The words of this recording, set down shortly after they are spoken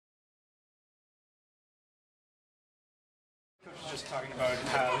just talking about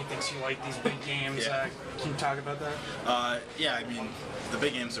how he thinks you like these big games. Yeah. Can you talk about that? Yeah, I mean, the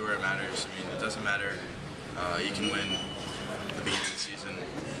big games are where it matters. I mean, it doesn't matter. You can win the beginning of the season.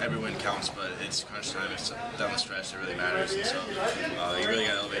 Every win counts, but it's crunch time. It's down the stretch that really matters. And so you really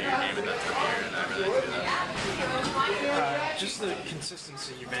got to elevate your game at that time of year, and I really like to do that. Just the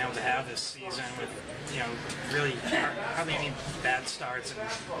consistency you've been able to have this season with, really hardly any bad starts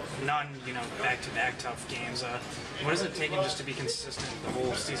and none, back-to-back tough games. What is it taking just to be consistent the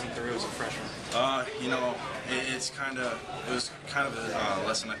whole season through as a freshman? It was kind of a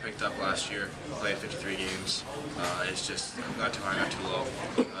lesson I picked up last year. Played 53 games. It's just not too high, not too low.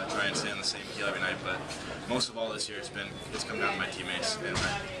 Try and stay on the same keel every night, but most of all this year it's come down to my teammates and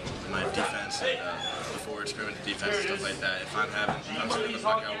my defense and the forward scrimmage defense and stuff like that. If I'm sitting the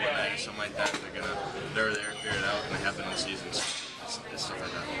puck out one night or something like that, they're there to figure it out, and they have been all season. So it's stuff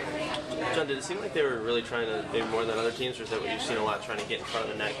like that. Jon, did it seem like they were really trying to, maybe more than other teams, or is that what you've seen a lot, trying to get in front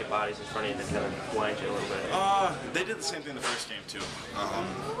of the net, get bodies in front of you to kind of wind you a little bit? They did the same thing the first game too.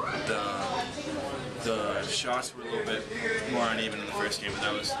 The shots were a little bit more uneven in the first game, but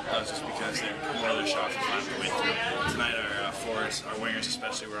that was just because more of their shots were finding their way through. Tonight our forwards, our wingers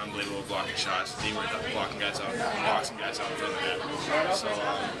especially, were unbelievable blocking shots. They were blocking guys out, boxing guys out in front of the net. So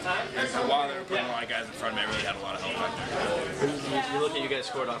and while they were putting a lot of guys in front of me, I really had a lot of help back there. You look at you guys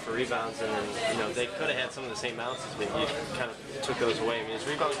scored off for rebounds, and then they could have had some of the same bounces, but you kind of took those away. I mean, is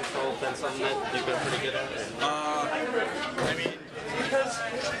rebound control been something that you've been pretty good at? I mean,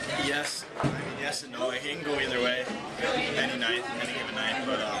 yes. Yes and no. It can go either way, any night, any given night.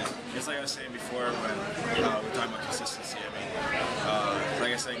 But it's like I was saying before when we're talking about consistency. I mean,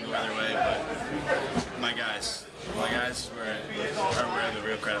 like I said, it can go either way. But my guys are where the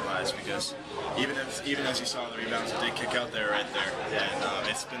real credit lies, because even as you saw the rebounds, they did kick out there, right there, and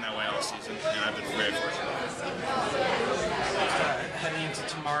it's been that way all season, and I've been very fortunate. Heading into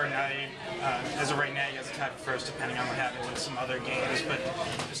tomorrow night, as of right now, you guys are tied for first, depending on what happens in some other games. But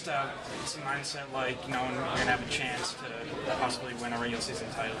just what's the mindset like, knowing you're gonna have a chance to possibly win a regular season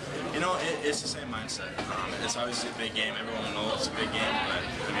title? It's the same mindset. It's obviously a big game. Everyone knows it's a big game, but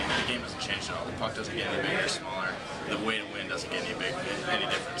I mean, the game doesn't change at all. The puck doesn't get any bigger or smaller. The way to win doesn't get any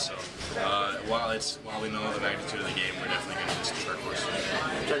different. So while we know the magnitude of the game, we're definitely going to just our course.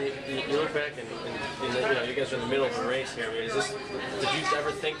 Jon, you look back and you guys are in the middle of a race here. I mean, did you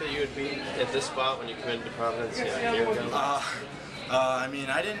ever think that you would be at this spot when you committed to Providence a year ago? I mean,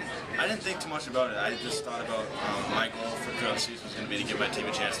 I didn't think too much about it. I just thought about my goal throughout the season was going to be to give my team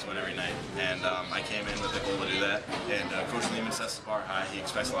a chance to win every night, and I came in with the goal to do that. And Coach Lehman sets the bar high. He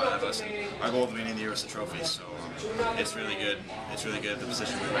expects a lot of us. And our goal at the beginning of the year was the trophy, so it's really good. It's really good, the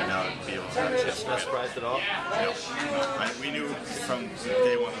position we're in right now, to be able to have a chance to win. Not surprised at all? No. We knew from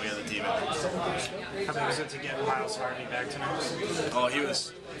day one that we had the team. How big was it to get Miles Harvey back tonight? Oh, he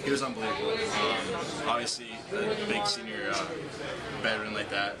was unbelievable. Obviously, a big senior veteran like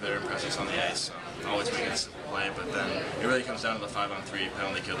that, very impressive on the ice. Always making a simple play, but then it really comes down to the 5-on-3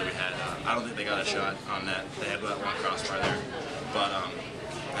 penalty kill that we had. I don't think they got a shot on net. They had that one crossbar there, but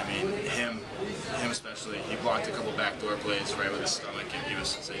I mean, him especially, he blocked a couple backdoor plays right with his stomach, and he was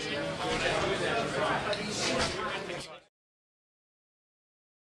sensational.